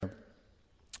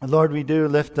Lord, we do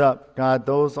lift up, God,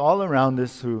 those all around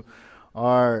us who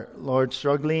are, Lord,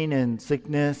 struggling in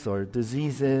sickness or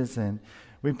diseases, and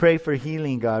we pray for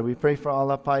healing, God. We pray for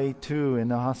Alapai too in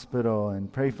the hospital,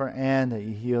 and pray for Ann that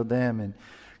you heal them. And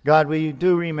God, we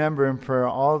do remember and for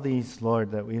all these,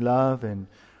 Lord, that we love, and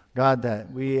God,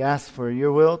 that we ask for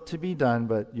your will to be done,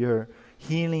 but your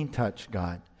healing touch,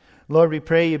 God. Lord, we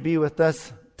pray you be with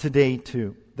us today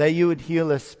too, that you would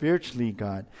heal us spiritually,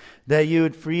 God, that you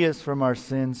would free us from our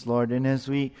sins, Lord. And as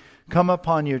we come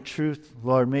upon your truth,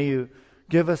 Lord, may you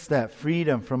give us that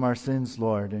freedom from our sins,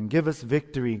 Lord, and give us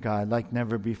victory, God, like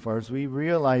never before, as we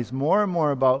realize more and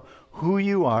more about who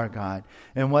you are, God,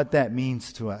 and what that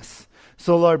means to us.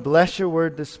 So, Lord, bless your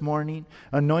word this morning.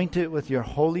 Anoint it with your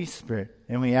Holy Spirit.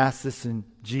 And we ask this in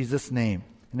Jesus' name.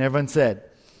 And everyone said,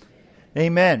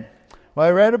 Amen. Well,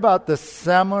 I read about the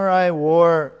samurai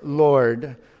war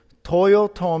lord,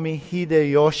 Toyotomi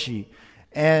Hideyoshi,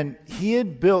 and he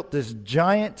had built this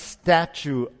giant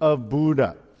statue of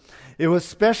Buddha. It was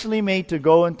specially made to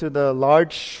go into the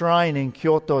large shrine in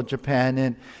Kyoto, Japan,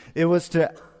 and it was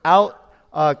to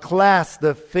outclass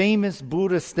the famous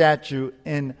Buddha statue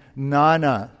in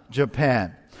Nara,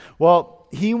 Japan. Well,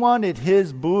 he wanted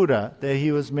his Buddha that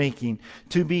he was making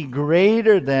to be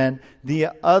greater than the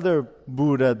other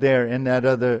Buddha there in that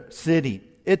other city.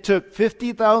 It took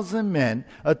 50,000 men,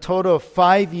 a total of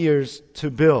 5 years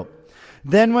to build.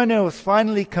 Then when it was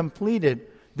finally completed,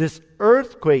 this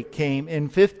earthquake came in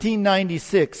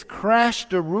 1596,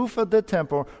 crashed the roof of the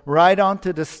temple right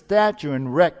onto the statue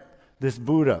and wrecked this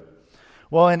Buddha.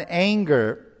 Well, in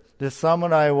anger, the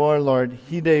samurai warlord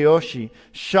Hideyoshi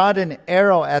shot an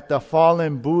arrow at the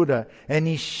fallen Buddha, and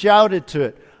he shouted to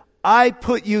it, "I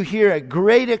put you here at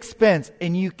great expense,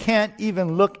 and you can't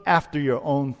even look after your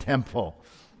own temple."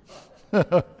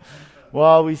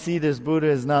 Well, we see this Buddha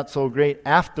is not so great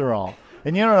after all.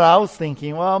 And you know what I was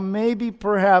thinking? Well, maybe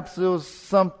perhaps it was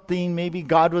something, maybe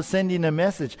God was sending a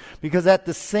message. Because at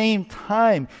the same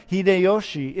time,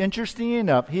 Hideyoshi, interestingly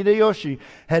enough, Hideyoshi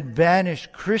had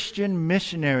banished Christian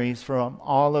missionaries from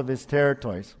all of his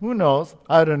territories. Who knows?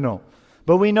 I don't know.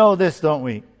 But we know this, don't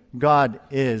we? God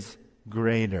is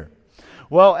greater.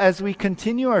 Well, as we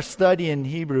continue our study in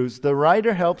Hebrews, the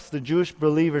writer helps the Jewish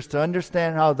believers to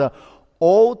understand how the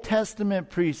Old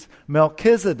Testament priest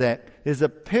Melchizedek is a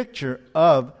picture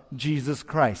of Jesus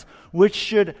Christ, which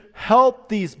should help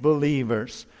these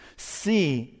believers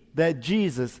see that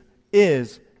Jesus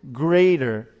is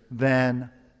greater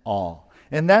than all.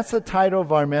 And that's the title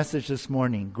of our message this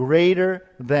morning, Greater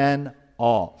Than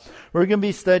All. We're going to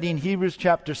be studying Hebrews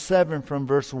chapter 7 from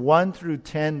verse 1 through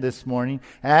 10 this morning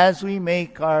as we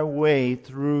make our way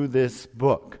through this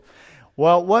book.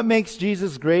 Well, what makes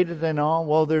Jesus greater than all?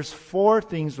 Well, there's 4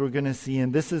 things we're going to see,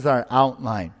 and this is our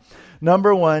outline.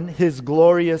 Number 1, his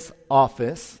glorious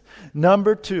office.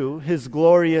 Number 2, his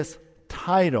glorious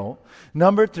title.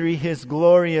 Number 3, his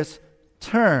glorious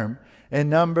term. And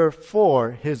number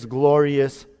 4, his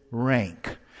glorious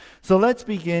rank. So let's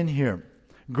begin here.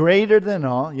 Greater than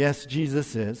all, yes,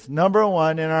 Jesus is. Number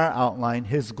 1 in our outline,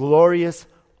 his glorious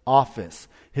office.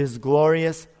 His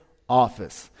glorious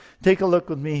office. Take a look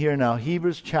with me here now.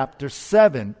 Hebrews chapter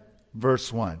 7,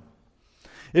 verse 1.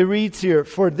 It reads here,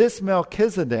 "For this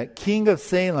Melchizedek, king of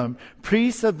Salem,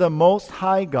 priest of the Most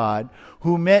High God,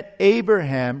 who met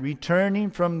Abraham returning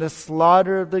from the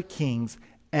slaughter of the kings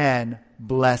and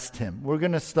blessed him." We're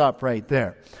going to stop right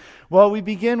there. Well, we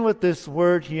begin with this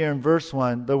word here in verse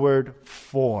 1, the word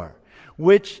 "for,"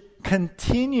 which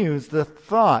continues the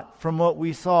thought from what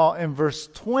we saw in verse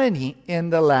 20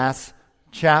 in the last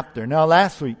chapter. Now,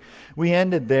 last week, we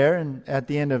ended there and at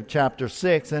the end of chapter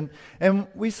 6, and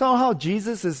we saw how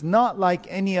Jesus is not like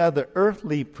any other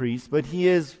earthly priest, but he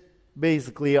is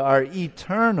basically our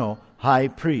eternal high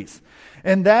priest.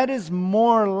 And that is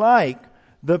more like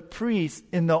the priest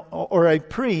a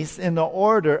priest in the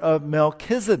order of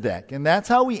Melchizedek. And that's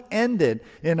how we ended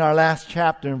in our last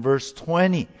chapter in verse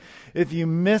 20. If you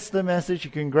missed the message,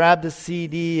 you can grab the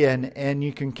CD and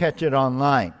you can catch it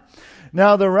online.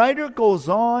 Now, the writer goes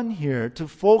on here to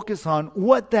focus on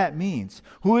what that means.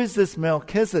 Who is this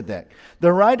Melchizedek?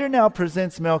 The writer now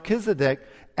presents Melchizedek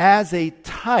as a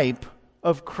type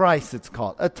of Christ, it's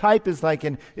called. A type is like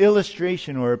an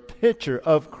illustration or a picture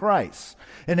of Christ.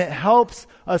 And it helps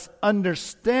us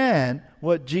understand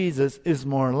what Jesus is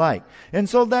more like. And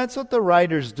so that's what the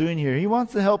writer's doing here. He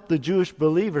wants to help the Jewish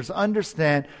believers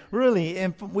understand, really,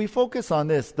 and we focus on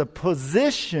this, the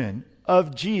position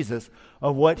of Jesus,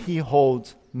 of what he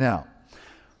holds now.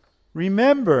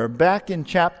 remember, back in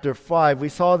chapter 5, we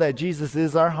saw that Jesus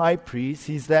is our high priest.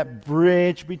 He's that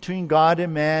bridge between God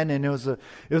and man. And it was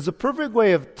a perfect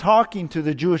way of talking to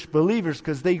the Jewish believers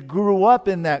because they grew up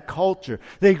in that culture.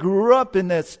 They grew up in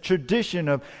this tradition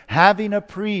of having a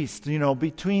priest,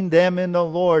 between them and the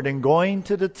Lord, and going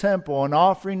to the temple and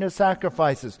offering the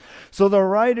sacrifices. So the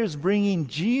writer's bringing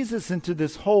Jesus into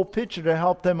this whole picture to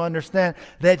help them understand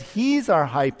that He's our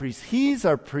high priest. He's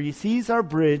our priest. He's our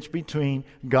bridge between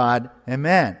God and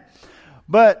man.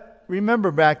 But remember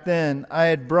back then, I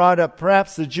had brought up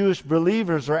perhaps the Jewish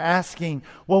believers were asking,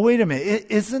 well, wait a minute,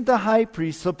 isn't the high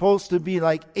priest supposed to be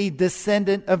like a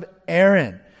descendant of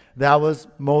Aaron? That was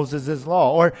Moses'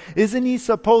 law. Or isn't he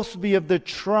supposed to be of the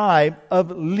tribe of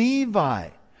Levi?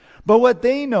 But what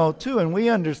they know too, and we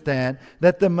understand,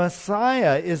 that the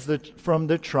Messiah is from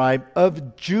the tribe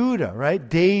of Judah, right?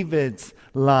 David's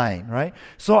line, right?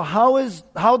 So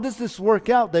how does this work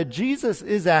out that Jesus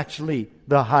is actually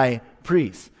the high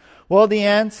priest? Well, the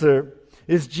answer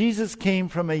is Jesus came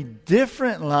from a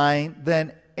different line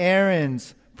than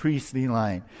Aaron's priestly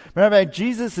line. Matter of fact,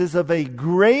 Jesus is of a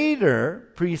greater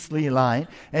priestly line,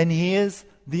 and he is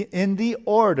in the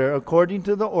order, according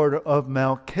to the order of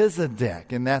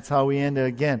Melchizedek. And that's how we ended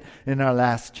again in our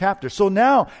last chapter. So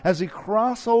now, as we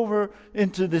cross over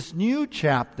into this new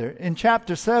chapter, in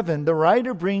chapter 7, the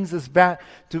writer brings us back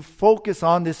to focus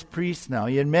on this priest now.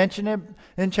 He had mentioned it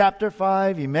in chapter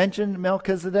 5. He mentioned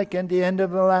Melchizedek at the end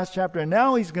of the last chapter. And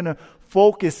now he's going to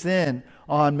focus in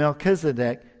on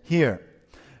Melchizedek here.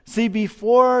 See,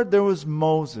 before there was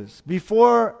Moses,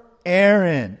 before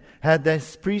Aaron had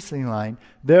this priestly line,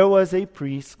 there was a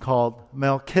priest called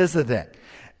Melchizedek.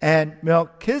 And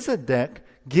Melchizedek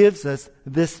gives us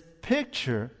this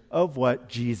picture of what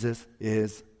Jesus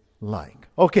is like.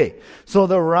 Okay, so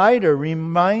the writer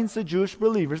reminds the Jewish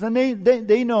believers, and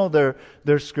they know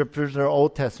their scriptures, their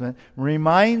Old Testament,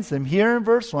 reminds them here in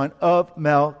verse 1 of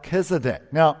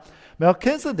Melchizedek. Now,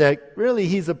 Melchizedek, really,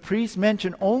 he's a priest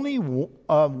mentioned only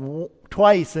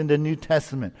twice in the New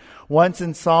Testament. Once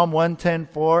in Psalm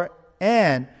 110:4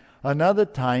 and another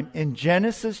time in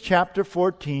Genesis chapter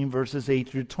 14, verses 8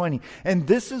 through 20. And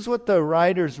this is what the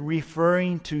writer's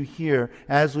referring to here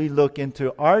as we look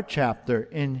into our chapter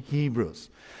in Hebrews.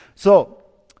 So,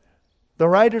 the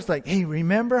writer's like, hey,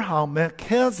 remember how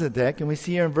Melchizedek, and we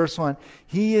see here in verse 1,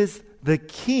 he is the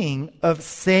king of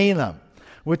Salem,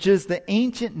 which is the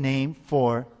ancient name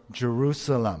for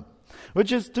Jerusalem.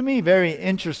 Which is, to me, very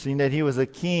interesting that he was a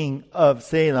king of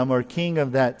Salem or king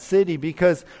of that city,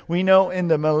 because we know in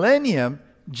the millennium,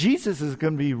 Jesus is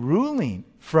going to be ruling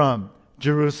from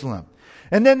Jerusalem.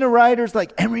 And then the writer's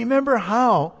like, and remember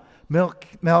how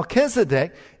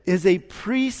Melchizedek is a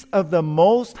priest of the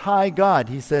Most High God,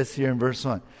 he says here in verse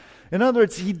 1. In other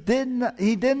words, he did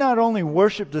not only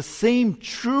worship the same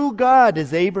true God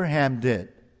as Abraham did,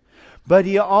 but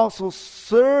he also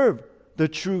served the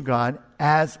true God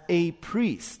as a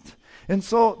priest. And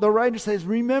so the writer says,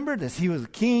 remember this. He was a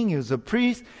king, he was a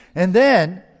priest. And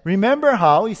then, remember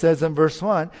how, he says in verse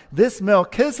 1, this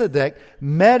Melchizedek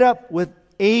met up with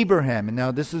Abraham. And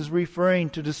now this is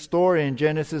referring to the story in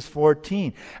Genesis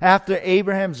 14. After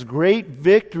Abraham's great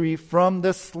victory from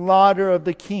the slaughter of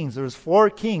the kings. There was 4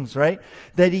 kings, right,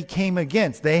 that he came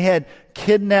against. They had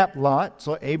kidnapped Lot.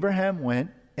 So Abraham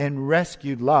went and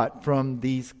rescued Lot from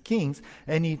these kings,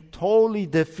 and he totally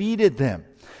defeated them.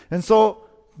 And so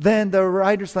then the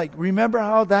writer's like, remember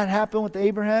how that happened with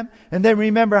Abraham? And then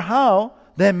remember how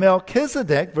then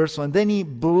Melchizedek, verse 1, then he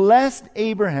blessed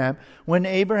Abraham when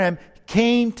Abraham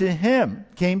came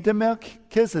to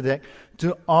Melchizedek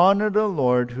to honor the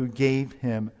Lord who gave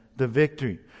him the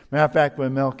victory. Matter of fact,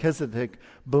 when Melchizedek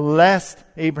blessed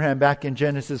Abraham back in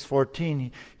Genesis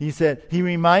 14, he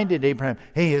reminded Abraham,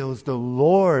 hey, it was the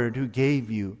Lord who gave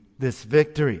you this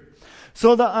victory.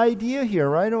 So the idea here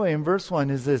right away in verse 1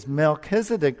 is this: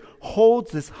 Melchizedek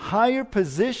holds this higher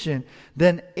position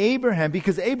than Abraham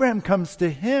because Abraham comes to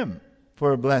him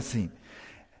for a blessing.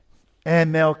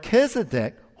 And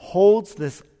Melchizedek holds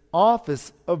this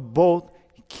office of both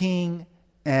king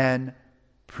and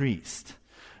priest.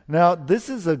 Now, this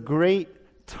is a great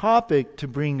topic to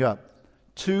bring up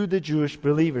to the Jewish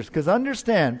believers. Because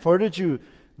understand, for the Jew,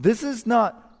 this is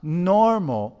not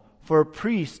normal for a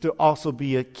priest to also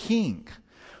be a king.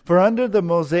 For under the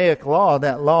Mosaic law,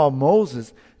 that law of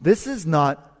Moses, this is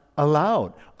not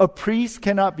allowed. A priest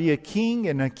cannot be a king,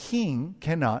 and a king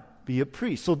cannot be a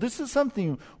priest. So this is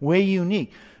something way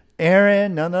unique.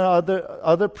 Aaron, none of the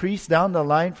other priests down the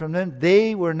line from them,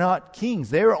 they were not kings.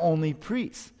 They were only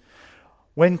priests.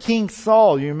 When King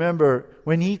Saul, you remember,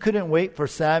 when he couldn't wait for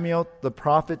Samuel, the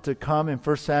prophet, to come in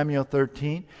 1 Samuel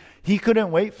 13, He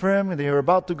couldn't wait for him. They were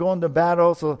about to go into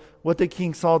battle. So what did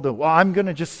King Saul do? Well, I'm going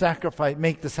to just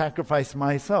make the sacrifice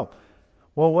myself.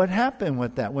 Well, what happened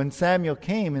with that? When Samuel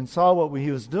came and saw what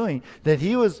he was doing, that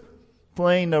he was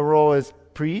playing the role as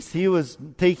priest, he was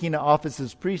taking the office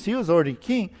as priest, he was already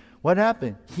king. What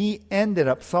happened?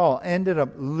 Saul ended up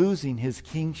losing his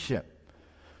kingship.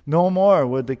 No more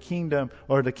would the kingdom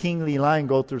or the kingly line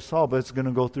go through Saul, but it's going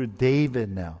to go through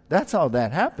David now. That's how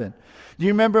that happened. Do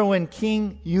you remember when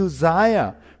King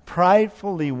Uzziah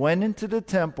pridefully went into the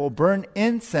temple, burned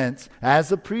incense,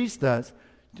 as a priest does?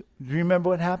 Do you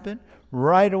remember what happened?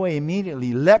 Right away,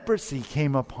 immediately, leprosy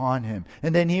came upon him.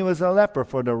 And then he was a leper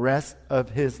for the rest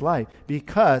of his life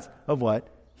because of what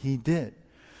he did.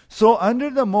 So under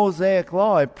the Mosaic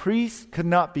law, a priest could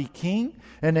not be king,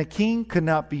 and a king could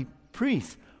not be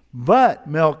priest. But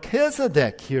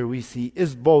Melchizedek, here we see,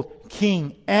 is both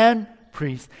king and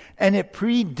priest. And it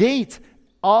predates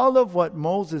all of what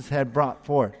Moses had brought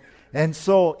forth. And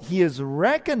so he is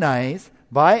recognized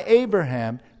by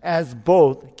Abraham as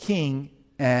both king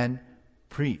and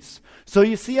priest. So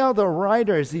you see how the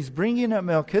writer, as he's bringing up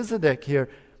Melchizedek here,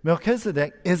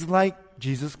 Melchizedek is like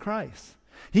Jesus Christ.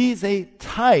 He's a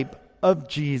type of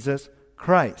Jesus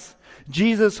Christ.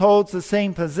 Jesus holds the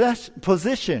same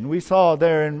position we saw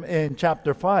there in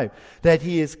chapter 5, that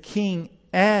he is king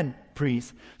and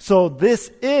priest. So this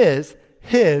is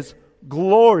his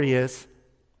glorious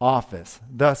office.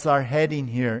 Thus our heading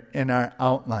here in our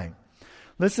outline.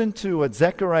 Listen to what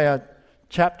Zechariah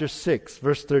chapter 6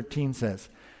 verse 13 says.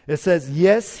 It says,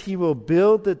 yes, he will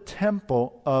build the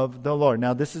temple of the Lord.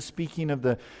 Now this is speaking of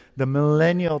the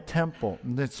millennial temple.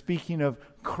 That's speaking of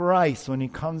Christ when he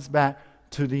comes back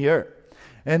to the earth.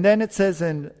 And then it says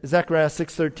in Zechariah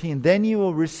 6:13, then you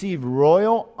will receive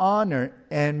royal honor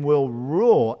and will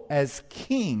rule as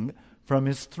king from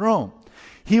his throne.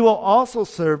 He will also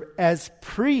serve as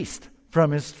priest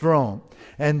from his throne,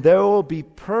 and there will be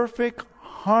perfect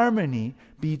harmony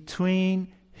between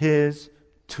his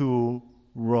two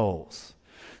roles.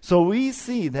 So we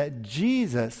see that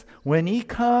Jesus, when he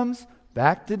comes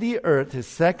back to the earth, his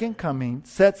second coming,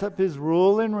 sets up his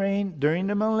rule and reign during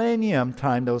the millennium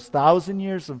time, those 1,000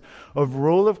 years of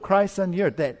rule of Christ on the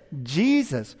earth, that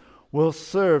Jesus will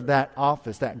serve that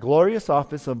office, that glorious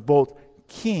office of both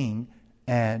king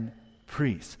and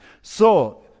priest.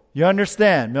 So, you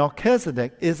understand,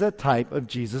 Melchizedek is a type of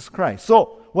Jesus Christ.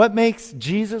 So, what makes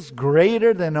Jesus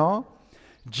greater than all?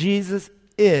 Jesus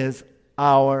is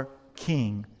our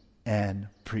king and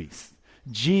priest.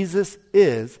 Jesus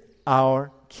is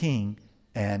our king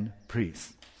and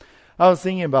priest. I was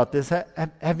thinking about this.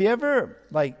 Have you ever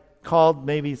called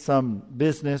maybe some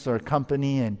business or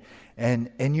company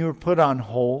and you were put on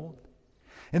hold?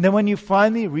 And then when you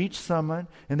finally reach someone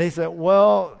and they say,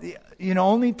 well,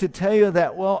 only to tell you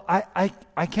that, well,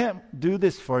 I can't do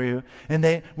this for you.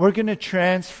 And we're going to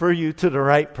transfer you to the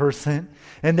right person.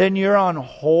 And then you're on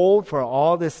hold for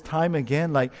all this time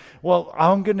again. Well,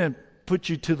 I'm going to put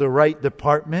you to the right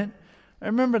department. I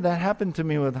remember that happened to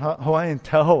me with Hawaiian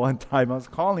Telho one time. I was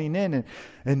calling in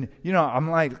and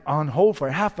I'm on hold for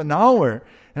half an hour.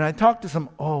 And I talked to some,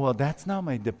 that's not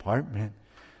my department.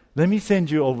 Let me send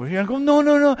you over here. I go,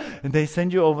 no. And they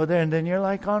send you over there, and then you're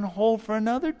on hold for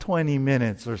another 20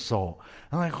 minutes or so.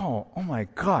 I'm like, oh my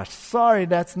gosh, sorry,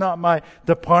 that's not my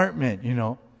department,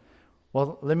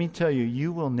 Well, let me tell you,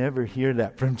 you will never hear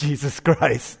that from Jesus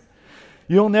Christ.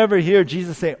 You'll never hear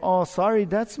Jesus say, oh, sorry,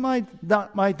 that's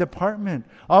not my department.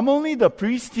 I'm only the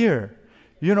priest here.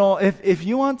 If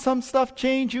you want some stuff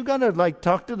changed, you got to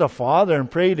talk to the Father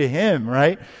and pray to him,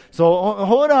 right? So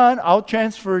hold on, I'll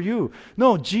transfer you.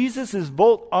 No, Jesus is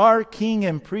both our king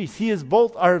and priest. He is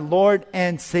both our Lord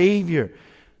and Savior.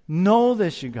 Know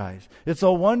this, you guys. It's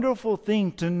a wonderful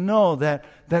thing to know that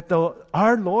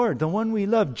our Lord, the one we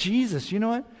love, Jesus, you know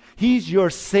what? He's your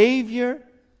Savior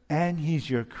and he's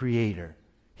your Creator.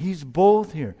 He's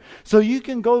both here. So you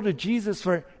can go to Jesus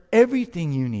for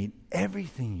everything you need.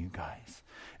 Everything, you guys.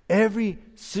 Every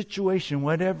situation,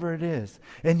 whatever it is.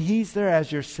 And he's there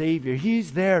as your Savior.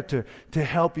 He's there to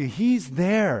help you. He's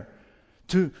there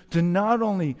to not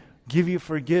only give you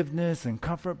forgiveness and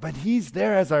comfort, but he's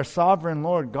there as our sovereign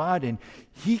Lord God, and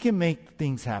he can make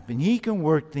things happen. He can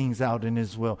work things out in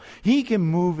his will. He can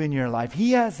move in your life.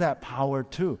 He has that power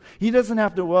too. He doesn't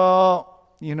have to,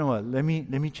 you know what, let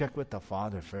me check with the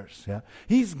Father first. Yeah,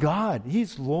 he's God.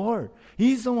 He's Lord.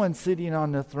 He's the one sitting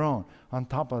on the throne. On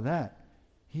top of that,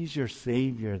 he's your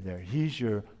Savior there. He's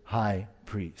your high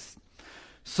priest.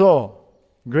 So,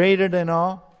 greater than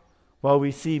all? Well,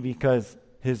 we see because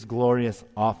his glorious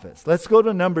office. Let's go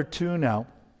to number 2 now.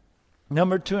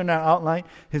 Number 2 in our outline,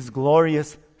 his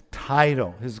glorious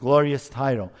title, his glorious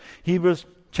title. Hebrews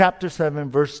chapter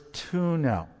 7, verse 2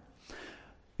 now.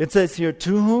 It says here,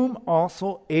 to whom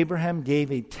also Abraham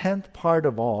gave a tenth part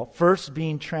of all, first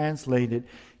being translated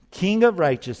King of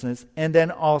righteousness, and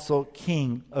then also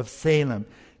King of Salem,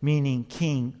 meaning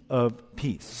King of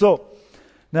peace. So,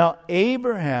 now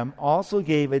Abraham also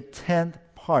gave a tenth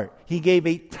part. He gave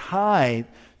a tithe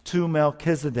to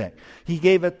Melchizedek. He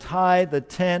gave a tithe, a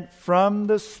tenth, from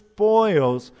the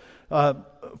spoils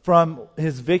from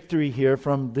his victory here,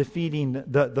 from defeating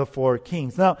the four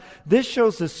kings. Now, this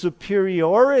shows the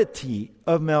superiority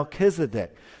of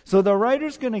Melchizedek. So the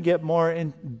writer's going to get more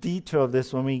in detail of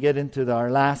this when we get into our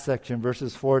last section,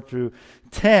 verses 4 through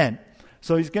 10.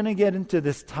 So he's going to get into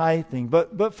this tithe thing.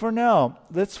 But for now,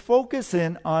 let's focus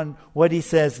in on what he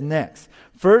says next.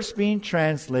 First being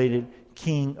translated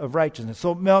King of Righteousness.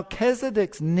 So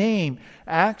Melchizedek's name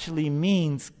actually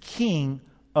means King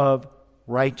of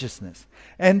Righteousness.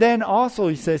 And then also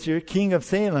he says here, King of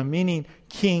Salem, meaning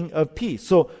King of Peace.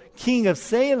 So King of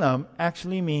Salem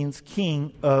actually means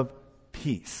King of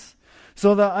Peace.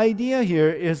 So the idea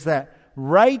here is that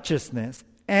righteousness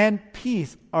and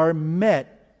peace are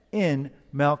met in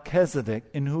Melchizedek,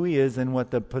 in who he is and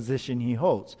what the position he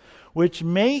holds, which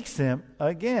makes him,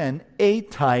 again, a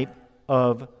type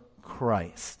of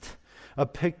Christ. A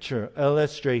picture,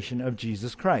 illustration of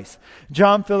Jesus Christ.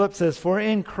 John Phillips says, for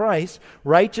in Christ,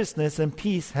 righteousness and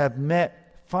peace have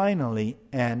met finally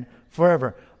and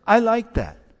forever. I like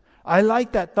that. I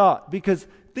like that thought, because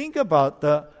think about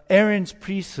the Aaron's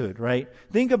priesthood, right?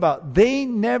 Think about, they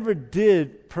never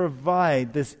did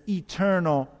provide this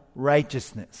eternal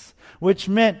righteousness, which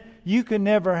meant you could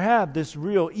never have this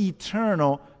real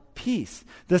eternal peace.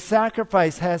 The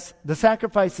sacrifices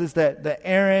that the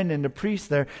Aaron and the priest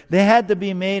there, they had to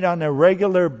be made on a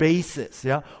regular basis,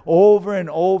 over and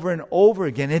over and over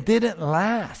again. It didn't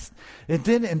last. It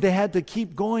didn't, and they had to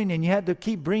keep going, and you had to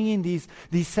keep bringing these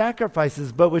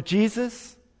sacrifices. But with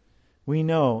Jesus, we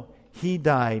know he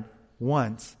died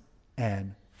once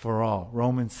and for all.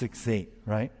 Romans 6:8,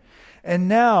 right? And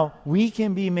now we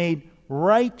can be made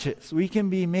righteous. We can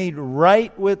be made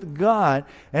right with God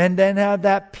and then have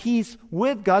that peace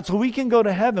with God so we can go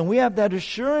to heaven. We have that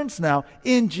assurance now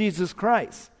in Jesus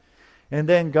Christ. And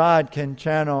then God can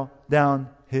channel down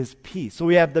his peace. So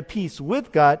we have the peace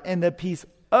with God and the peace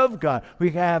of God.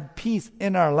 We can have peace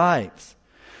in our lives.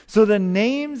 So the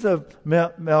names of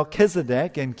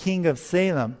Melchizedek and King of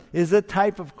Salem is a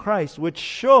type of Christ, which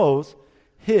shows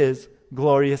his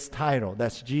glorious title.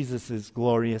 That's Jesus'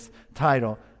 glorious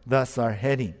title. Thus our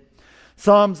heading.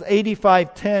 Psalms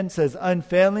 85:10 says,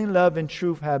 unfailing love and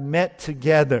truth have met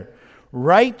together.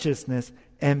 Righteousness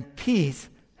and peace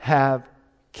have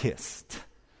kissed.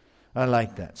 I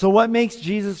like that. So what makes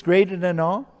Jesus greater than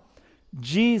all?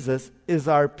 Jesus is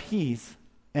our peace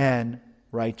and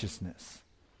righteousness.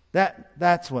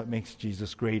 That's what makes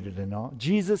Jesus greater than all.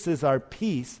 Jesus is our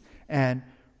peace and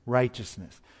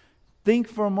righteousness. Think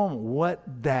for a moment what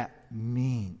that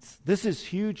means. This is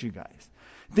huge, you guys.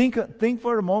 Think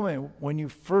for a moment when you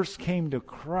first came to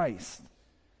Christ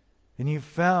and you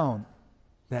found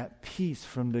that peace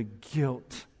from the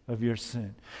guilt of your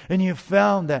sin. And you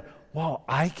found that, wow,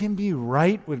 I can be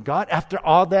right with God after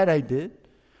all that I did,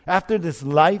 after this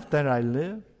life that I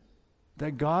lived,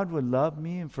 that God would love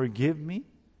me and forgive me.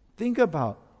 Think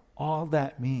about all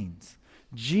that means.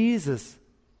 Jesus,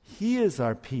 he is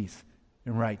our peace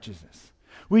and righteousness.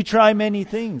 We try many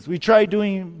things. We try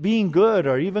being good,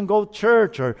 or even go to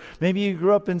church, or maybe you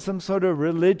grew up in some sort of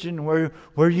religion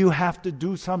where you have to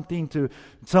do something, to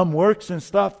some works and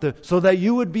stuff so that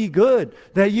you would be good,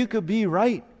 that you could be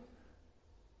right.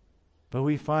 But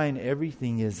we find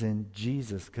everything is in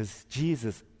Jesus, because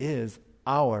Jesus is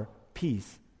our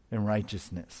peace and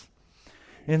righteousness.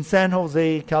 In San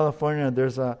Jose, California,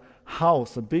 there's a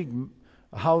house, a big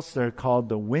house there called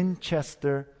the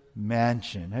Winchester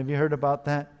Mansion. Have you heard about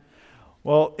that?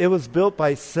 Well, it was built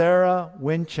by Sarah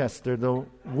Winchester, the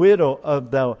widow of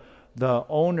the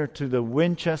owner to the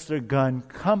Winchester Gun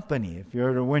Company. If you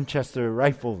heard of Winchester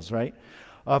rifles, right?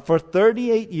 For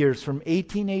 38 years, from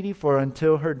 1884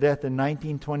 until her death in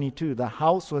 1922, the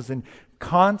house was in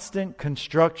constant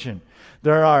construction.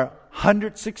 There are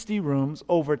 160 rooms,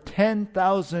 over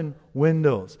 10,000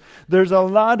 windows. There's a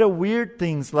lot of weird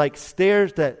things like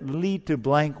stairs that lead to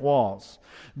blank walls,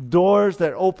 doors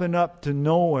that open up to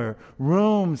nowhere,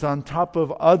 rooms on top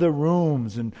of other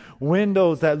rooms, and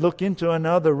windows that look into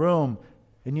another room.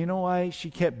 And you know why she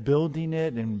kept building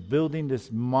it and building this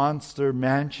monster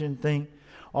mansion thing?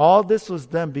 All this was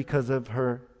done because of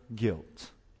her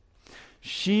guilt.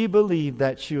 She believed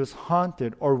that she was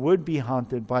haunted or would be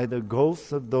haunted by the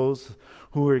ghosts of those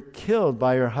who were killed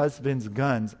by her husband's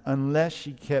guns unless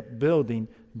she kept building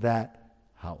that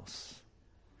house.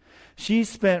 She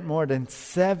spent more than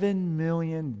 $7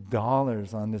 million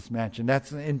on this mansion.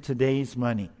 That's in today's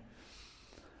money.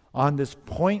 On this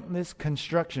pointless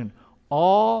construction.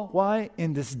 All why?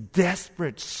 In this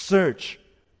desperate search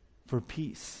for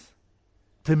peace.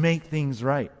 To make things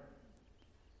right.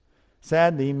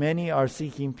 Sadly, many are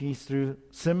seeking peace through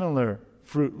similar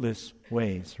fruitless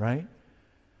ways, right?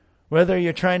 Whether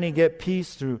you're trying to get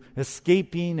peace through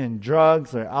escaping in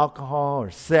drugs or alcohol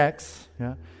or sex,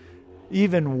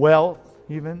 even wealth,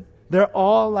 they're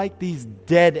all like these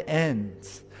dead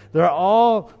ends. They're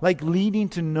all like leading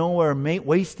to nowhere,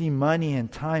 wasting money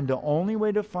and time. The only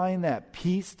way to find that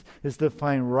peace is to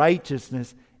find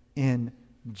righteousness in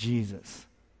Jesus.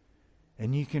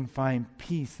 And you can find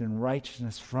peace and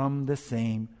righteousness from the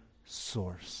same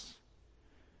source.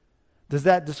 Does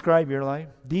that describe your life?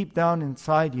 Deep down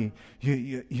inside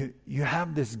you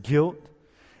have this guilt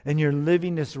and you're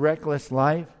living this reckless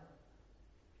life.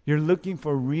 You're looking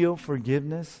for real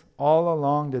forgiveness. All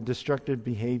along the destructive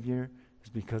behavior is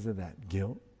because of that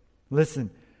guilt.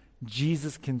 Listen,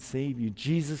 Jesus can save you.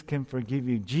 Jesus can forgive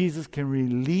you. Jesus can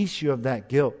release you of that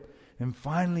guilt and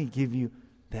finally give you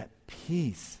that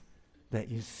peace that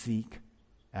you seek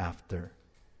after.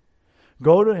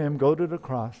 Go to Him, go to the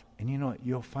cross, and you know what?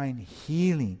 You'll find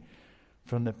healing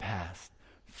from the past,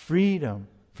 freedom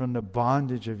from the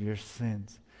bondage of your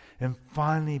sins, and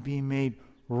finally be made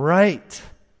right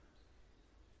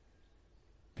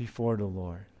before the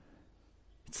Lord.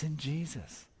 It's in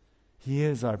Jesus. He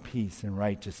is our peace and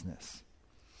righteousness.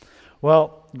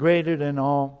 Well, greater than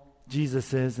all,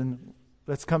 Jesus is, and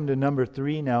let's come to number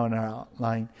 3 now in our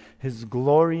outline, His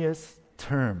glorious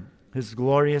term. His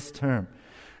glorious term.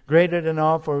 Greater than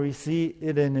all, for we see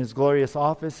it in His glorious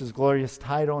office, His glorious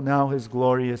title, now His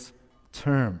glorious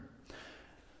term.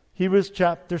 Hebrews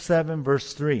chapter 7,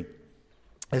 verse 3.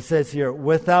 It says here,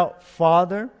 without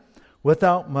father,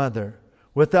 without mother,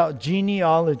 without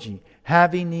genealogy,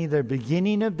 having neither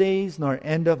beginning of days nor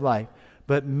end of life,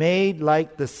 but made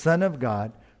like the Son of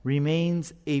God,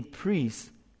 remains a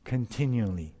priest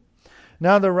continually.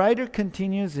 Now the writer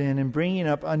continues in bringing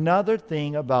up another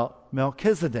thing about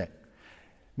Melchizedek.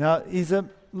 Now he's a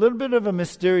little bit of a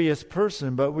mysterious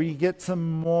person, but we get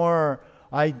some more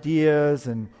ideas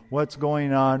and what's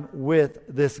going on with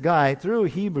this guy through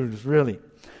Hebrews, really.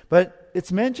 But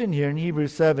it's mentioned here in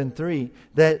Hebrews 7:3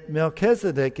 that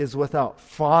Melchizedek is without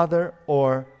father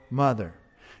or mother.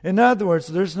 In other words,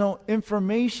 there's no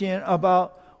information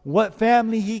about what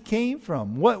family he came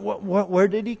from. Where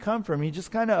did he come from? He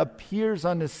just kind of appears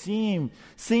on the scene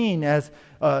as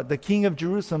the king of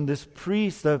Jerusalem, this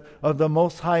priest of the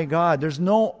Most High God. There's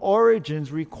no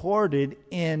origins recorded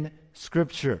in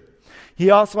Scripture.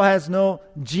 He also has no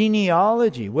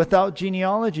genealogy. Without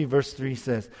genealogy, verse 3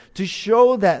 says, to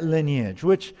show that lineage,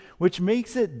 which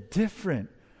makes it different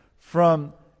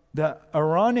from the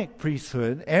Aaronic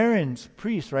priesthood, Aaron's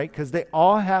priest, right? Because they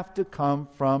all have to come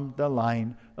from the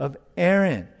line of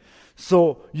Aaron.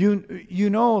 So you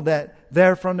know that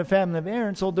they're from the family of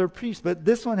Aaron, so they're priests. But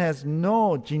this one has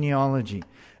no genealogy.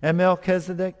 And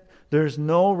Melchizedek, there's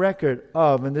no record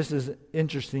of, and this is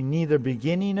interesting, neither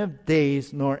beginning of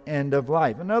days nor end of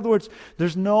life. In other words,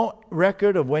 there's no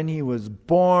record of when he was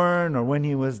born or when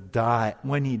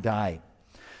he died.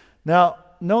 Now,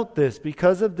 note this,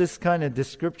 because of this kind of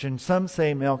description, some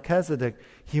say Melchizedek,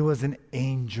 he was an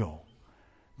angel.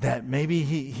 That maybe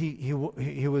he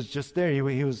was just there.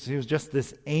 He was just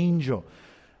this angel.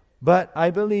 But I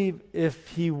believe if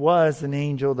he was an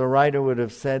angel, the writer would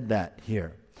have said that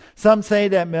here. Some say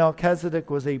that Melchizedek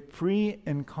was a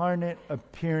pre-incarnate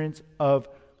appearance of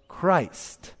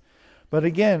Christ. But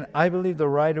again, I believe the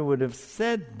writer would have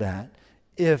said that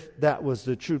if that was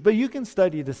the truth. But you can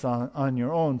study this on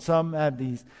your own. Some have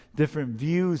these different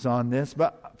views on this.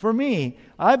 But for me,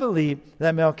 I believe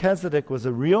that Melchizedek was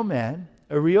a real man,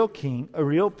 a real king, a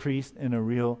real priest, in a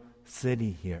real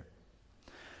city here.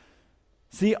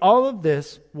 See, all of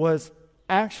this was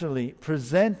actually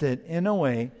presented in a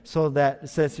way so that, it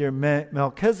says here,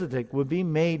 Melchizedek would be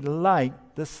made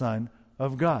like the Son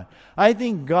of God. I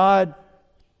think God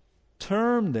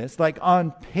termed this, like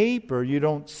on paper, you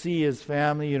don't see his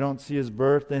family, you don't see his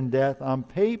birth and death on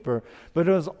paper, but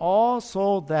it was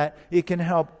also that it can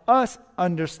help us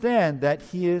understand that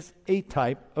he is a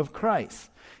type of Christ.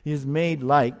 He is made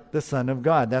like the Son of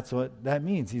God. That's what that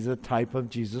means. He's a type of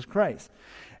Jesus Christ.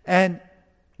 And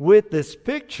with this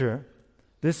picture,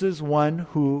 this is one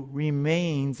who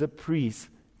remains a priest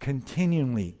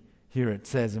continually. Here it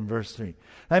says in verse 3.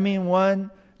 That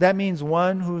means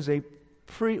one who's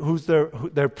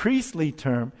their priestly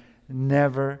term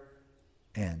never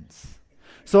ends.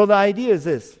 So the idea is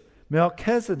this: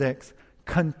 Melchizedek's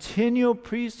continual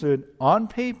priesthood on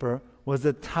paper was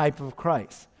a type of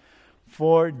Christ.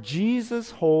 For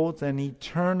Jesus holds an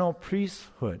eternal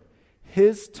priesthood.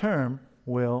 His term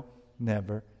will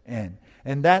never end.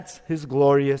 And that's his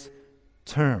glorious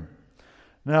term.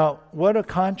 Now, what a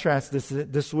contrast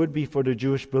this would be for the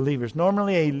Jewish believers.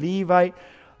 Normally a Levite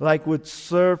would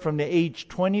serve from the age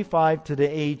 25 to the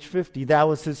age 50. That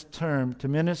was his term to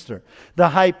minister. The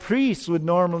high priest would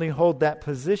normally hold that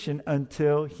position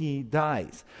until he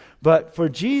dies. But for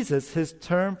Jesus, his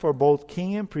term for both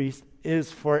king and priest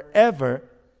is forever.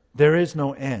 There is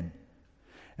no end.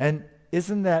 And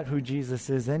isn't that who Jesus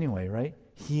is anyway, right?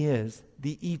 He is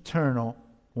the eternal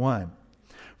one.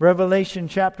 Revelation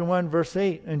chapter 1 verse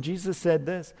 8, and Jesus said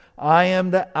this: I am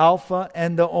the Alpha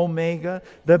and the Omega,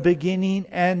 the beginning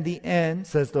and the end,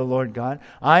 says the Lord God.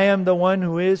 I am the one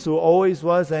who is, who always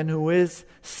was, and who is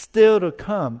still to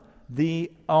come,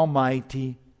 the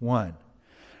Almighty One.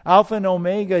 Alpha and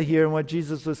Omega here, and what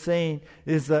Jesus was saying,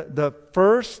 is the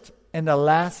first and the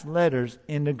last letters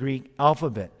in the Greek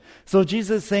alphabet. So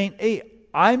Jesus is saying, hey,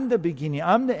 I'm the beginning,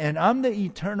 I'm the end, I'm the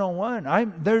eternal one.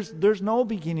 There's no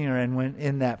beginning or end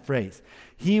in that phrase.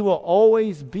 He will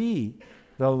always be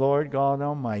the Lord God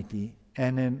Almighty.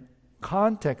 And in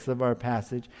context of our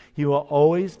passage, he will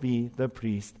always be the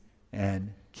priest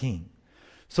and king.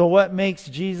 So what makes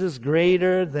Jesus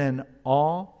greater than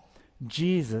all?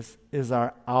 Jesus is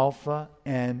our Alpha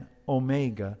and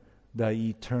Omega, the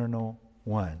eternal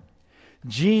one.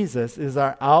 Jesus is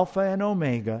our Alpha and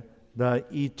Omega, the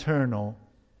eternal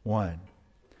one.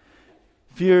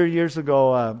 A few years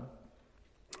ago,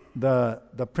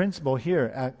 the principal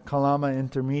here at Kalama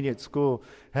Intermediate School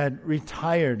had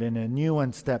retired, and a new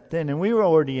one stepped in. And we were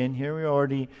already in here. We were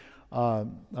already,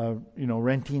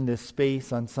 renting this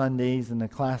space on Sundays in the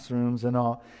classrooms and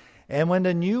all. And when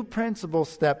the new principal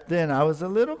stepped in, I was a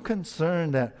little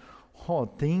concerned that,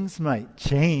 things might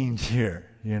change here.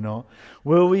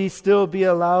 Will we still be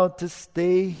allowed to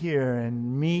stay here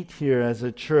and meet here as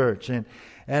a church? And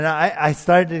I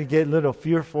started to get a little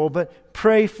fearful, but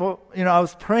prayerful. I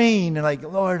was praying and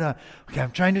Lord, okay,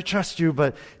 I'm trying to trust you,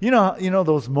 but you know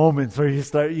those moments where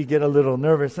you get a little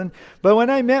nervous. But when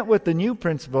I met with the new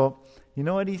principal, you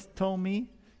know what he told me?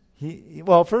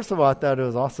 Well, first of all, I thought it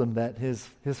was awesome that his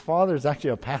father is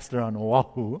actually a pastor on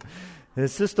Oahu.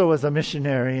 His sister was a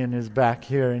missionary and is back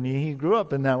here, and he grew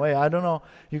up in that way. I don't know.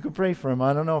 You could pray for him.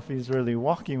 I don't know if he's really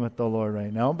walking with the Lord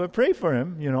right now, but pray for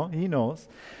him. He knows.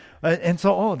 And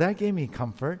so, that gave me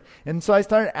comfort. And so I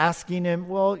started asking him,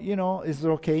 well, is it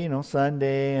okay,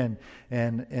 Sunday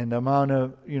and the amount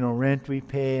of, rent we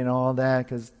pay and all that?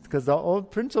 Because the old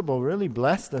principal really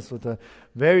blessed us with a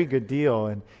very good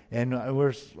deal. And I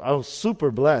was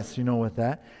super blessed, with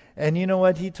that. And you know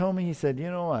what he told me? He said, you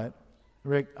know what,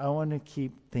 Rick, I want to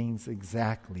keep things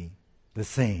exactly the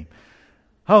same.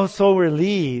 I was so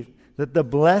relieved that the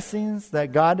blessings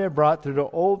that God had brought through the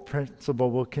old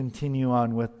principle will continue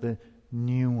on with the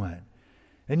new one.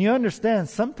 And you understand,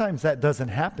 sometimes that doesn't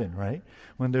happen, right?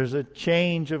 When there's a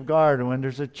change of guard, or when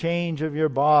there's a change of your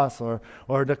boss, or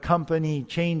the company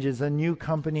changes, a new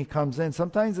company comes in,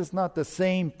 sometimes it's not the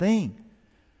same thing.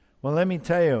 Well, let me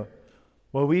tell you,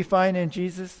 what we find in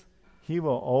Jesus, he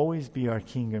will always be our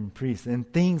king and priest, and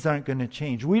things aren't going to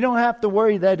change. We don't have to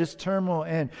worry that his term will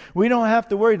end. We don't have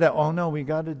to worry that, we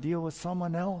got to deal with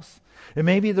someone else. And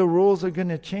maybe the rules are going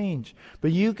to change.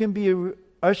 But you can be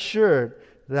assured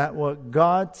that what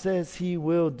God says he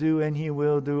will do, and he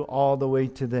will do all the way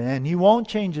to the end. He won't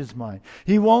change his mind.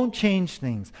 He won't change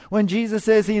things. When Jesus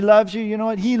says he loves you, you know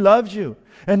what? He loves you.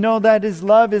 And know that his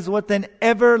love is with an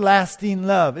everlasting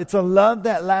love. It's a love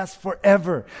that lasts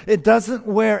forever. It doesn't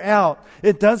wear out.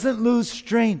 It doesn't lose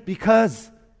strength because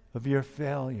of your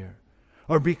failure,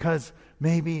 or because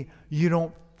maybe you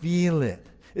don't feel it.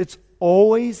 It's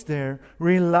always there,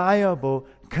 reliable,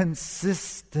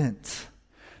 consistent.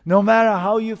 No matter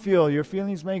how you feel, your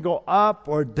feelings may go up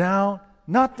or down.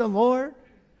 Not the Lord.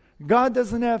 God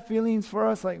doesn't have feelings for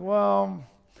us like,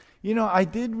 I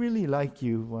did really like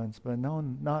you once, but no,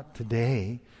 not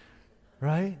today.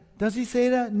 Right? Does he say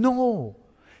that? No.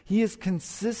 He is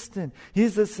consistent. He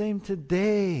is the same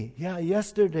today,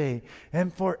 yesterday,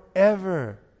 and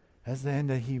forever, as the end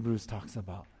of Hebrews talks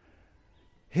about.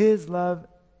 His love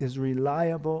is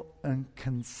reliable and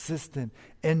consistent.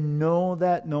 And know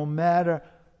that no matter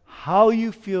how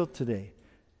you feel today,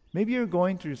 maybe you're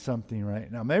going through something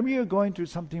right now. Maybe you're going through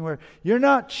something where you're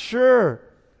not sure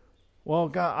well,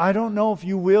 God, I don't know if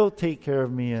you will take care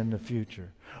of me in the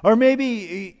future. Or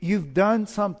maybe you've done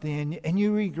something and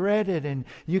you regret it, and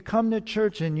you come to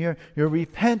church and you're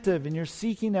repentant and you're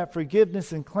seeking that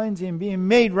forgiveness and cleansing and being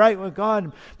made right with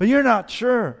God, but you're not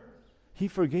sure. He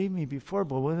forgave me before,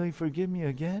 but will He forgive me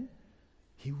again?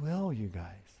 He will, you guys.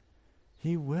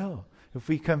 He will. If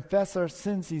we confess our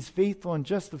sins, He's faithful and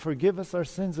just to forgive us our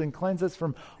sins and cleanse us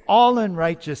from all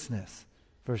unrighteousness.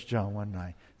 1 John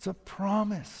 1:9. It's a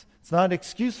promise. It's not an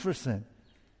excuse for sin.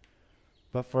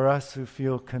 But for us who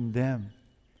feel condemned,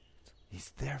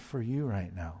 He's there for you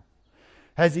right now.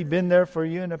 Has He been there for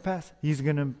you in the past? He's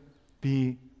going to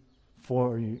be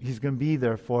for you. He's going to be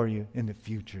there for you in the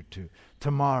future too.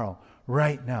 Tomorrow,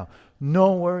 right now.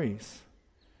 No worries.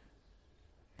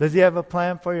 Does He have a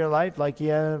plan for your life like He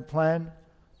had a plan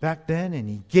back then, and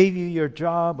He gave you your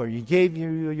job, or He gave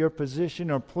you your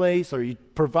position or place, or He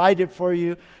provided for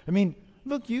you? I mean,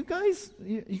 look, you guys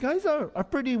are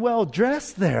pretty well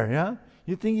dressed there, yeah?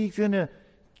 You think He's going to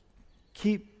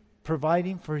keep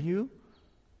providing for you?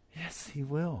 Yes, He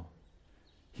will.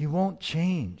 He won't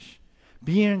change.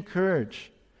 Be encouraged.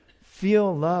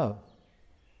 Feel love.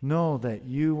 Know that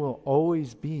you will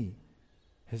always be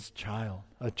His child,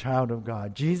 a child of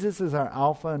God. Jesus is our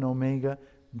Alpha and Omega,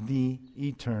 the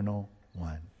eternal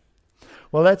one.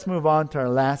 Well, let's move on to our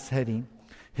last heading,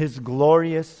 His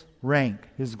glorious rank.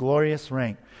 His glorious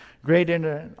rank. Greater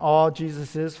than all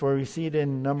Jesus is, for we see it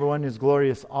in number 1, His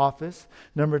glorious office.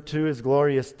 Number 2, His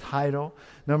glorious title.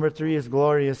 Number 3, His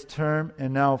glorious term.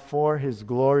 And now 4, His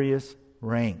glorious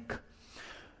rank.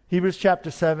 Hebrews chapter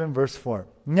 7, verse 4.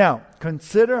 Now,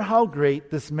 consider how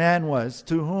great this man was,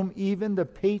 to whom even the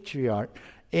patriarch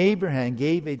Abraham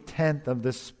gave a tenth of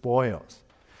the spoils.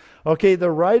 Okay, the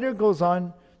writer goes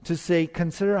on to say,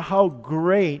 consider how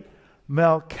great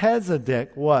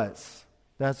Melchizedek was.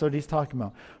 That's what he's talking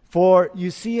about. For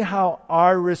you see how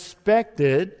our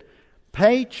respected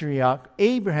patriarch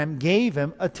Abraham gave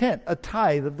him a tenth, a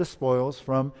tithe of the spoils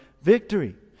from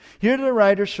victory. Here the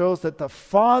writer shows that the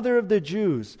father of the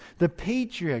Jews, the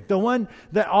patriarch, the one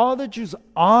that all the Jews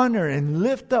honor and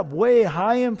lift up way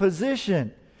high in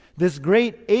position, this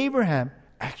great Abraham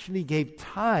actually gave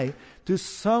tithe to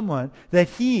someone that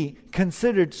he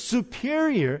considered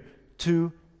superior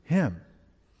to him.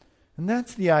 And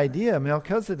that's the idea.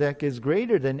 Melchizedek is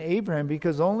greater than Abraham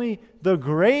because only the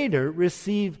greater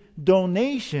receive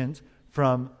donations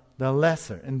from the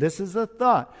lesser. And this is a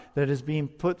thought that is being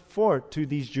put forth to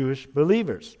these Jewish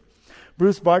believers.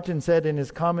 Bruce Barton said in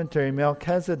his commentary,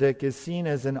 Melchizedek is seen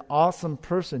as an awesome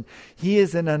person. He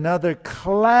is in another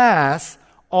class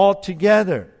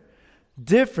altogether,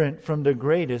 different from the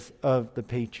greatest of the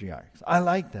patriarchs. I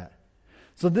like that.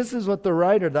 So this is what the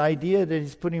writer, the idea that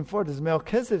he's putting forth is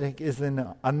Melchizedek is in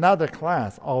another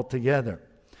class altogether.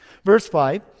 Verse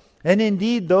 5, and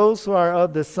indeed those who are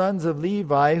of the sons of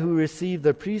Levi who receive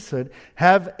the priesthood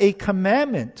have a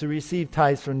commandment to receive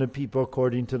tithes from the people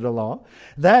according to the law.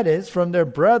 That is, from their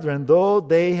brethren, though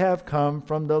they have come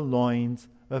from the loins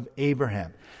of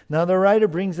Abraham. Now the writer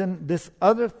brings in this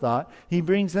other thought. He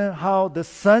brings in how the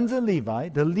sons of Levi,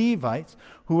 the Levites,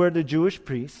 who were the Jewish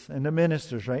priests and the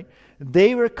ministers, right?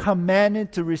 They were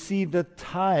commanded to receive the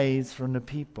tithes from the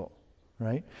people,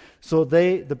 right? So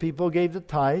the people gave the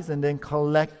tithes and then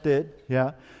collected,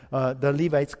 the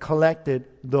Levites collected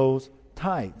those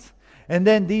tithes. And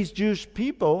then these Jewish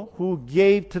people who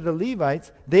gave to the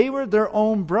Levites, they were their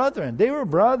own brethren. They were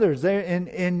brothers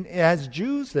as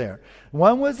Jews there.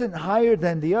 One wasn't higher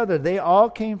than the other. They all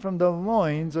came from the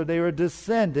loins, or they were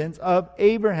descendants of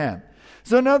Abraham.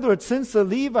 So in other words, since the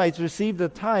Levites received the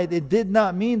tithe, it did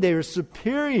not mean they were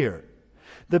superior.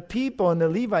 The people and the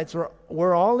Levites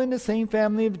were all in the same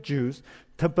family of Jews.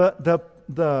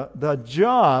 The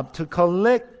job to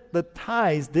collect the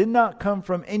tithes did not come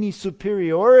from any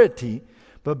superiority,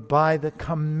 but by the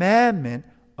commandment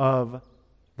of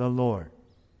the Lord.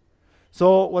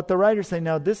 So what the writer's saying,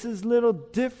 now this is a little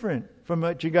different from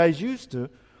what you guys used to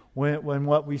when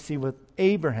what we see with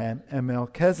Abraham and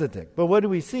Melchizedek. But what do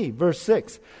we see? Verse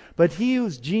 6, but he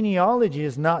whose genealogy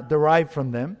is not derived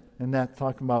from them, and that's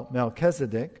talking about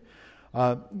Melchizedek,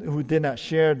 who did not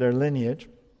share their lineage,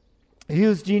 he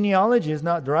whose genealogy is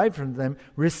not derived from them,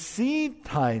 received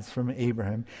tithes from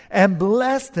Abraham and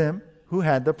blessed him who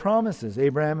had the promises.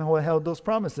 Abraham who held those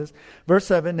promises. Verse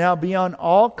 7, now beyond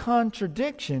all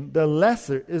contradiction, the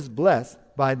lesser is blessed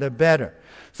by the better.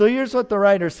 So here's what the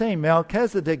writer is saying.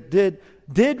 Melchizedek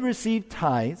did receive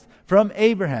tithes from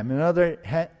Abraham. In other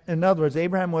words,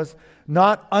 Abraham was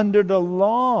not under the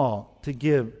law to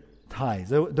give tithes.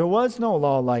 There was no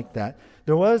law like that.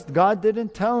 God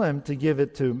didn't tell him to give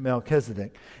it to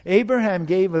Melchizedek. Abraham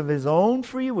gave of his own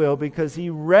free will because he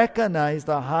recognized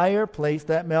the higher place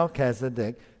that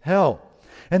Melchizedek held.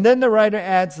 And then the writer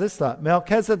adds this thought.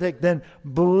 Melchizedek then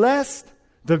blessed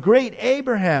the great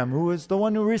Abraham, who is the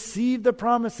one who received the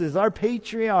promises, our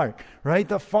patriarch, right?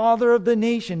 The father of the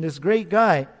nation, this great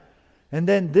guy. And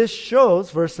then this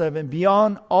shows, verse 7,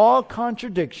 beyond all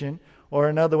contradiction, or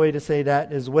another way to say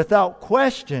that is without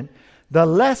question, the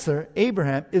lesser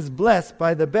Abraham is blessed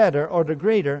by the better or the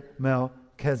greater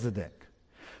Melchizedek.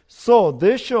 So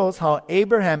this shows how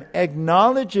Abraham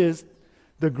acknowledges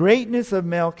the greatness of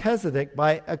Melchizedek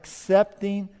by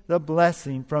accepting the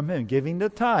blessing from him, giving the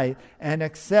tithe and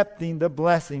accepting the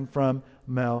blessing from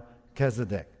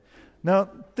Melchizedek. Now,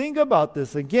 think about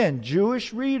this. Again,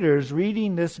 Jewish readers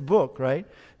reading this book, right?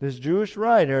 This Jewish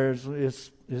writer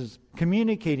is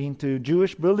communicating to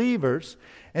Jewish believers.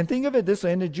 And think of it this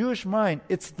way. In the Jewish mind,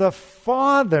 it's the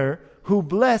father who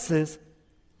blesses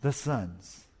the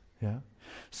sons. Yeah.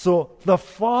 So the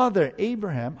father,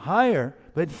 Abraham, higher,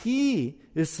 but he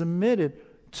is submitted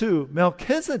to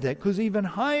Melchizedek, who's even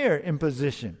higher in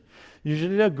position.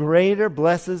 Usually the greater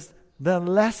blesses the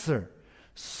lesser.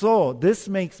 So this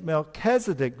makes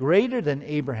Melchizedek greater than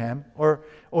Abraham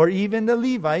or even the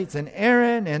Levites and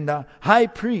Aaron and the high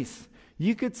priests.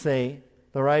 You could say,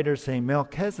 the writers say,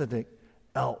 Melchizedek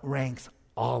outranks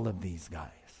all of these guys.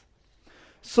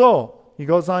 So he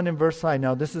goes on in verse 5.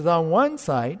 Now this is on one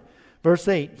side. Verse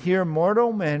 8, here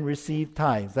mortal men receive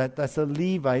tithes. That's the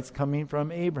Levites coming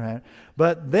from Abraham.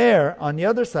 But there, on the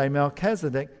other side,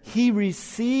 Melchizedek, he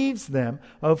receives them,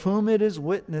 of whom it is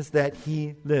witnessed that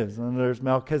he lives. In other words,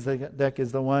 Melchizedek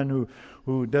is the one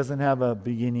who doesn't have a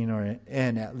beginning or an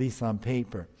end, at least on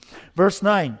paper. Verse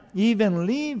 9, even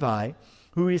Levi,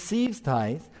 who receives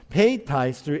tithes, paid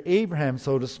tithes through Abraham,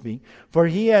 so to speak,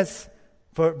 verse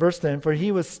 10, for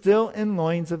he was still in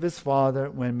loins of his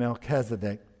father when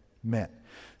Melchizedek met.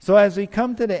 So as we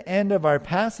come to the end of our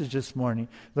passage this morning,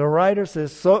 the writer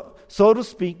says, so to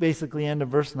speak, basically end of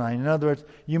verse 9. In other words,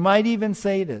 you might even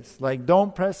say this, like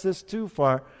don't press this too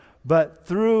far, but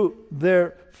through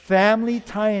their family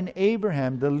tie in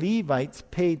Abraham, the Levites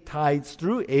paid tithes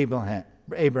through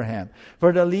Abraham.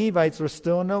 For the Levites were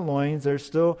still in the loins, they're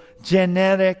still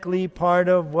genetically part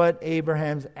of what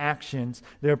Abraham's actions,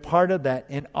 they're part of that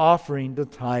in offering the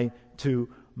tithe to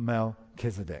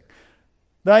Melchizedek.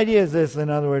 The idea is this, in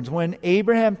other words, when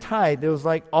Abraham tithed, it was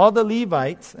like all the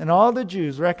Levites and all the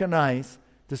Jews recognized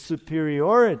the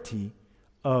superiority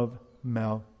of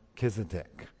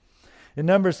Melchizedek. In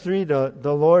Numbers 3, the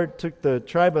Lord took the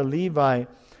tribe of Levi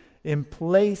in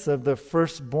place of the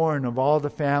firstborn of all the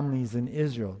families in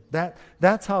Israel.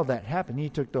 That's how that happened. He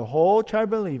took the whole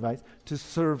tribe of Levites to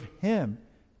serve him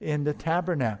in the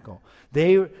tabernacle.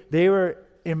 They were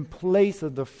in place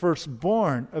of the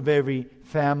firstborn of every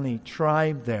family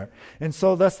tribe there. And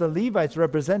so thus the Levites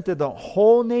represented the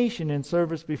whole nation in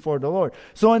service before the Lord.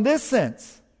 So in this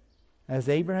sense, as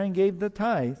Abraham gave the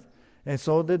tithe, and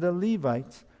so did the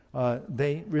Levites,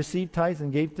 they received tithes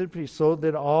and gave to the priests, so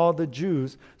did all the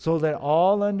Jews, so that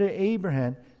all under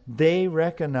Abraham, they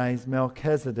recognized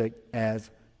Melchizedek as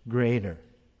greater.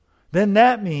 Then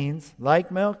that means,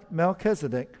 like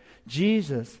Melchizedek,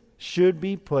 Jesus should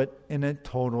be put in a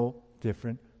total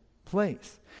different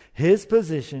place. His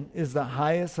position is the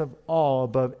highest of all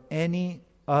above any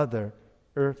other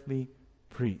earthly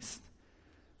priest.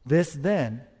 This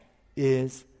then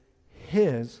is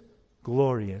his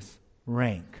glorious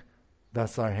rank.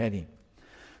 That's our heading.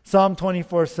 Psalm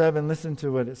 24:7, listen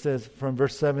to what it says from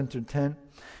verse 7 through 10.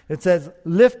 It says,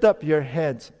 lift up your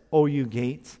heads, O you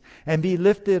gates, and be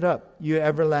lifted up, you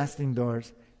everlasting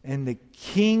doors, and the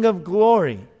King of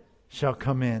glory shall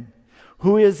come in.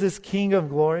 Who is this King of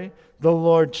glory? The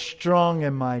Lord strong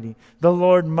and mighty, the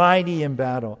Lord mighty in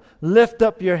battle. Lift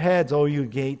up your heads, O you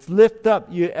gates. Lift up,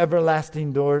 you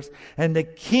everlasting doors, and the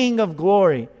King of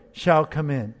glory shall come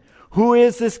in. Who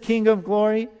is this King of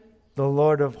glory? The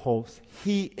Lord of hosts.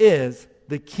 He is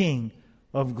the King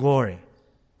of glory.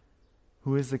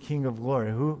 Who is the King of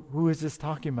glory? Who is this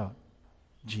talking about?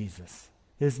 Jesus.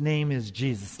 His name is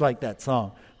Jesus, like that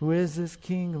song. Who is this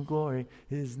King of glory?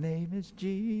 His name is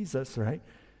Jesus, right?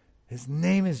 His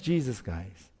name is Jesus,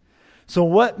 guys. So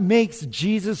what makes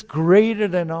Jesus greater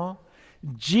than all?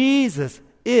 Jesus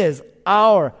is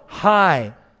our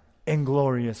high and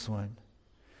glorious one.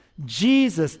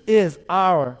 Jesus is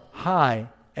our high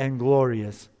and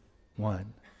glorious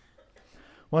one.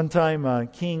 One time,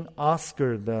 King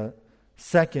Oscar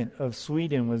II of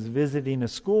Sweden was visiting a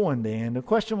school one day, and the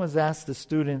question was asked to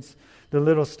students, the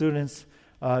little students,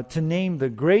 to name the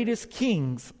greatest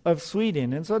kings of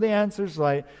Sweden. And so the answers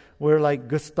were like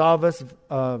Gustavus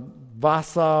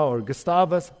Vasa or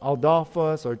Gustavus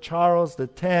Adolphus or Charles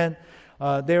X.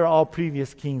 They were all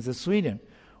previous kings of Sweden.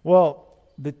 Well,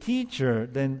 the teacher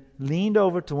then leaned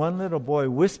over to one little boy,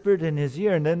 whispered in his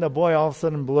ear, and then the boy all of a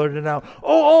sudden blurted out,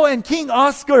 oh, and King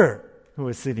Oscar, who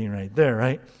was sitting right there,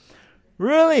 right?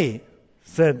 Really?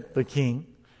 Said the king.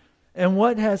 And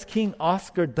what has King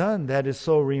Oscar done that is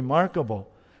so remarkable?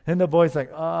 And the boy's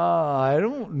like, I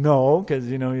don't know, because,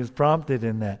 he was prompted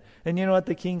in that. And you know what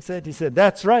the king said? He said,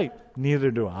 that's right, neither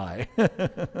do I.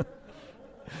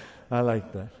 I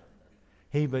like that.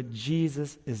 Hey, but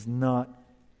Jesus is not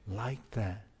like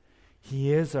that.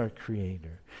 He is our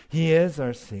creator. He is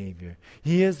our Savior.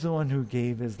 He is the one who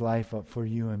gave his life up for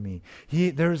you and me.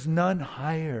 There's none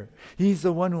higher. He's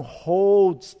the one who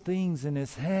holds things in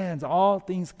his hands. All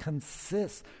things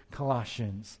consist,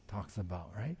 Colossians talks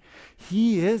about, right?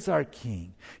 He is our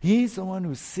King. He's the one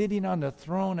who's sitting on the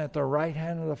throne at the right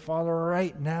hand of the Father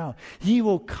right now. He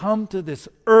will come to this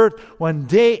earth one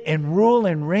day and rule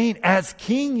and reign as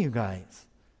King, you guys.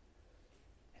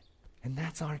 And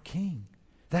that's our King.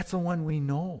 That's the one we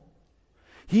know.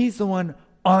 He's the one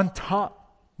on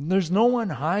top. There's no one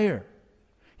higher.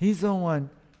 He's the one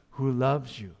who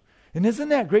loves you. And isn't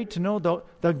that great to know, though,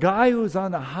 the guy who's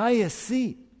on the highest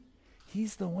seat,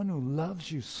 he's the one who loves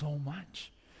you so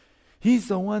much. He's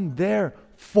the one there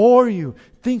for you,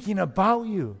 thinking about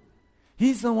you.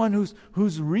 He's the one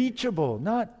who's reachable,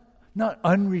 not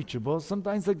unreachable.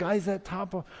 Sometimes the guys at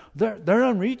top, they're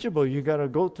unreachable. You got to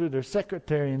go through their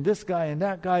secretary and this guy and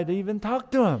that guy to even talk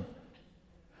to him.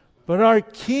 But our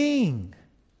King,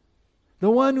 the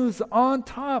one who's on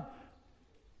top,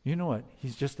 you know what?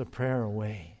 He's just a prayer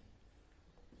away.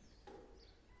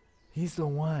 He's the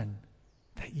one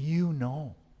that you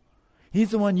know.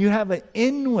 He's the one you have an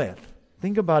in with.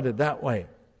 Think about it that way.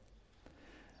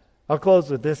 I'll close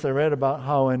with this. I read about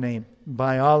how in a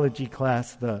biology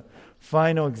class, the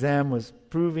final exam was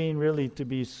proving really to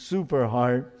be super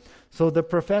hard. So the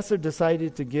professor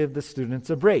decided to give the students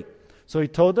a break. So he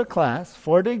told the class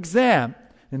for the exam,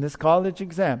 in this college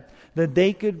exam, that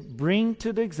they could bring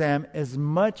to the exam as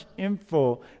much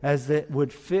info as it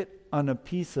would fit on a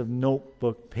piece of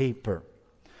notebook paper.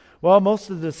 Well, most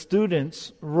of the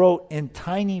students wrote in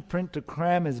tiny print to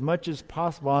cram as much as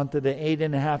possible onto the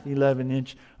 8.5,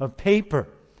 11-inch of paper,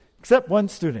 except one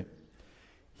student.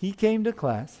 He came to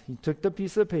class, he took the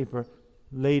piece of paper,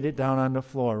 laid it down on the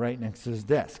floor right next to his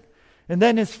desk. And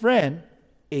then his friend,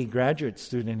 a graduate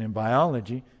student in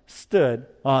biology, stood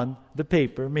on the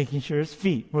paper, making sure his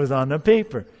feet was on the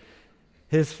paper.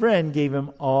 His friend gave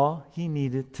him all he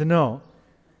needed to know.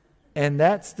 And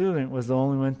that student was the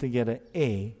only one to get an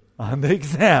A on the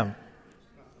exam.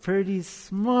 Pretty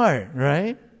smart,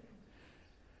 right?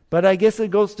 But I guess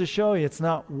it goes to show you it's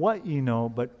not what you know,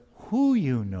 but who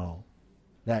you know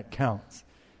that counts.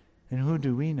 And who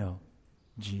do we know?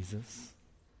 Jesus.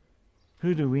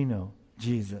 Who do we know?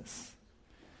 Jesus.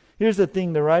 Here's the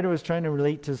thing, the writer was trying to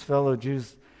relate to his fellow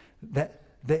Jews that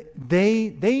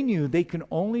they knew they could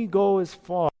only go as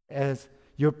far as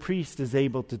your priest is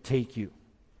able to take you.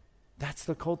 That's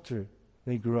the culture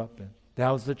they grew up in. That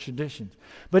was the traditions.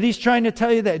 But he's trying to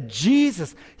tell you that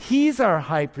Jesus, he's our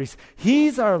high priest.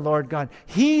 He's our Lord God.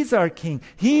 He's our King.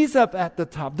 He's up at the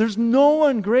top. There's no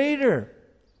one greater.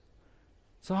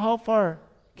 So how far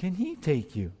can he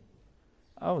take you?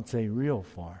 I would say real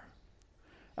far.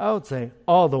 I would say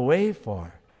all the way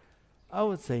far. I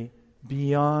would say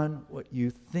beyond what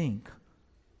you think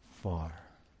far.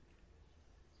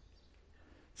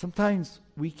 Sometimes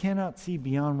we cannot see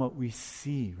beyond what we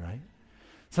see, right?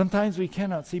 Sometimes we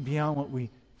cannot see beyond what we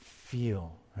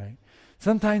feel, right?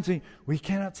 Sometimes we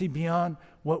cannot see beyond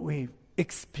what we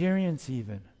experience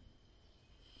even.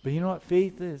 But you know what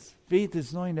faith is? Faith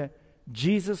is knowing that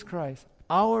Jesus Christ,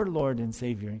 our Lord and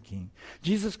Savior and King,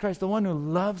 Jesus Christ, the one who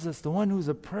loves us, the one who's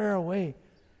a prayer away,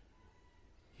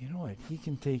 you know what? He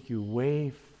can take you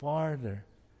way farther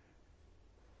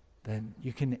than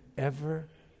you can ever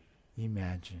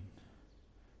imagine.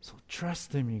 So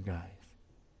trust Him, you guys.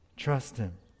 Trust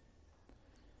Him.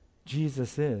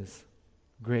 Jesus is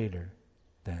greater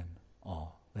than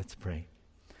all. Let's pray.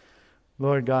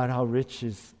 Lord God, how rich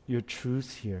is your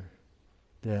truths here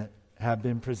that have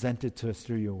been presented to us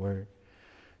through your word.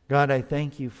 God, I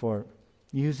thank you for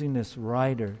using this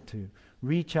writer to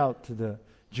reach out to the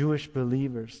Jewish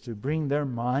believers, to bring their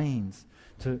minds,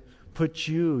 to put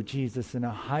you, Jesus, in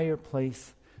a higher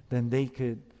place than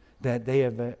that they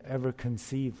have ever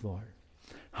conceived, Lord.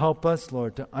 Help us,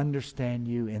 Lord, to understand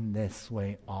you in this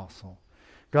way also.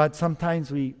 God,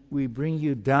 sometimes we bring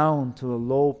you down to a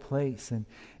low place, and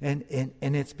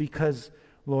it's because,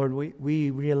 Lord,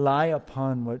 we rely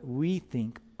upon what we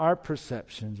think, our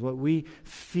perceptions, what we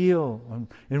feel,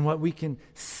 and what we can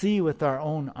see with our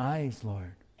own eyes,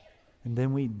 Lord. And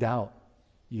then we doubt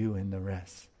you and the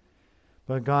rest.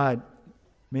 But God,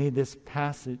 may this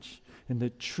passage and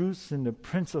the truths and the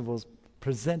principles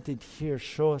presented here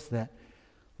show us that,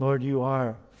 Lord, you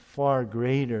are far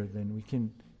greater than we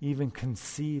can even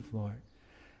conceive, Lord,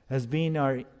 as being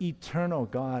our eternal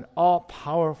God,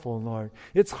 all-powerful, Lord.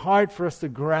 It's hard for us to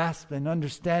grasp and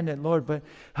understand it, Lord, but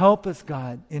help us,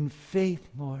 God, in faith,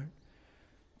 Lord,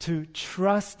 to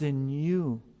trust in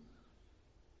you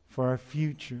for our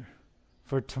future,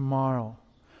 for tomorrow,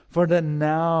 for the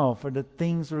now, for the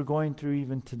things we're going through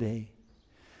even today.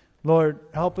 Lord,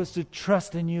 help us to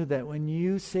trust in you that when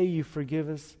you say you forgive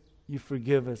us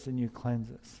and you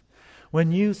cleanse us.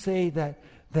 When you say that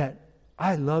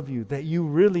I love you, that you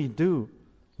really do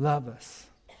love us.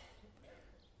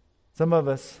 Some of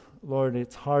us, Lord,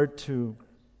 it's hard to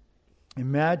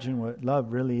imagine what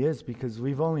love really is because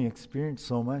we've only experienced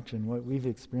so much, and what we've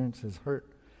experienced is hurt.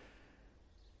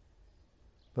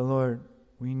 But Lord,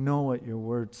 we know what your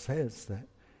word says,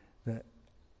 that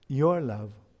your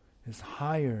love is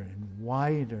higher and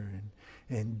wider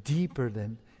and deeper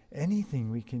than anything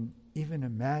we can even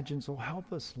imagine. So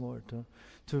help us, Lord,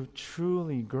 to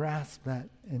truly grasp that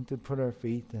and to put our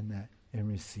faith in that and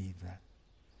receive that.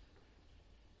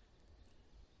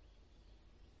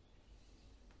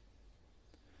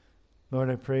 Lord,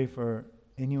 I pray for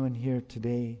anyone here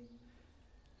today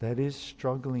that is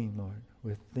struggling, Lord,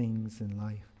 with things in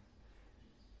life,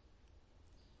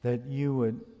 that you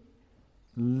would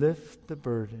lift the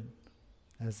burden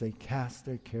as they cast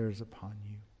their cares upon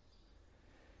you,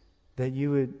 that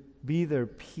you would be their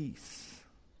peace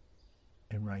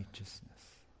and righteousness,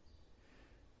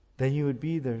 that you would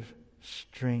be their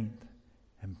strength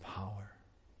and power,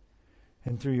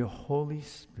 and through your Holy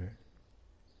Spirit,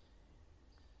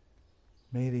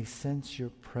 may they sense your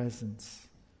presence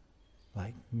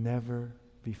like never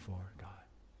before, God.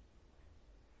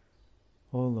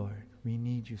 Oh Lord, we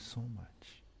need you so much.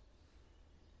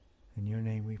 In your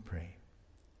name we pray.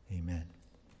 Amen.